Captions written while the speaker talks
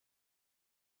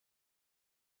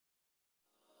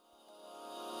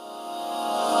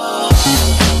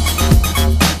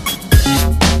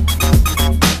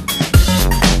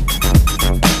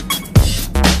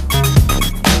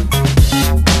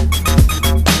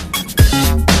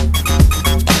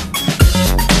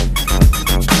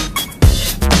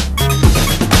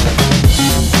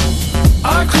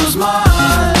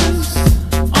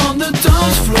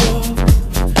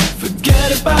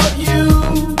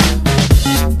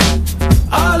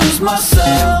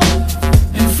myself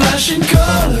in flashing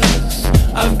colors.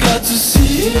 I've got to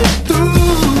see it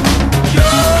through.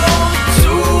 You're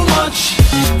too much,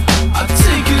 I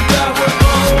take it that we're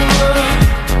over.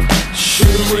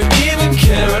 Should we even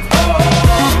care at all?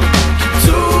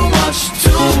 Too much,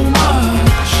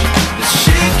 let's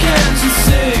shake hands and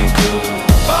say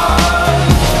goodbye.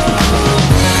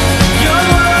 Your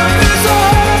love is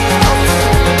all,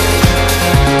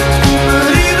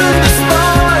 but even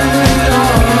despite it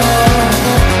all,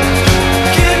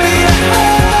 give me a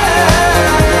hand.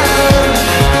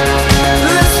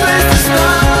 Let's face this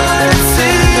night and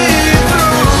see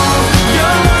through.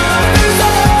 Your love is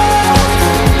all,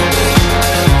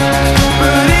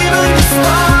 but even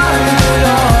despite it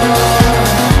all,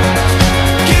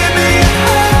 give me a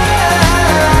hand.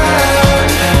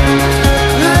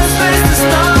 Let's face this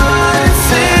night and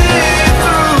see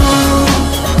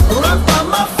through. Right by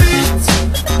my feet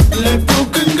lay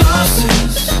broken